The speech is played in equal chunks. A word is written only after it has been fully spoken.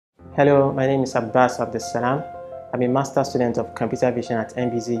Hello, my name is Abass of Salam. I'm a master student of computer vision at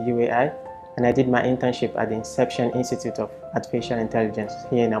MBZUAI, and I did my internship at the Inception Institute of Artificial Intelligence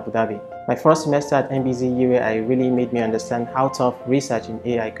here in Abu Dhabi. My first semester at MBZUAI really made me understand how tough research in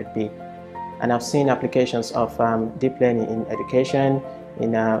AI could be. And I've seen applications of deep learning in education,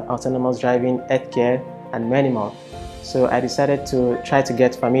 in autonomous driving, healthcare, and many more. So I decided to try to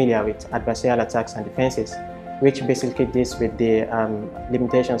get familiar with adversarial attacks and defenses, which basically deals with the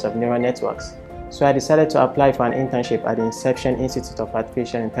limitations of neural networks. So I decided to apply for an internship at the Inception Institute of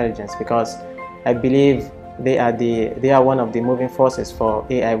Artificial Intelligence because I believe they are one of the moving forces for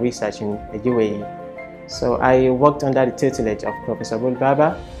AI research in the UAE. So I worked under the tutelage of Professor Abu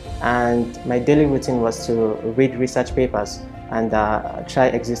Dhabi, and my daily routine was to read research papers and try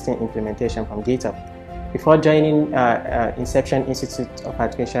existing implementation from GitHub. Before joining Inception Institute of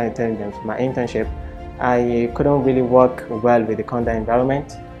Artificial Intelligence, my internship, I couldn't really work well with the Conda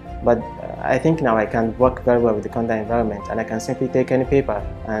environment, but I think now I can work very well with the Conda environment, and I can simply take any paper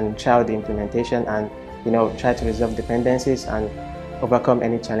and try out the implementation and try to resolve dependencies and overcome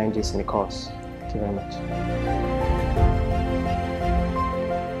any challenges in the course. Thank you very much.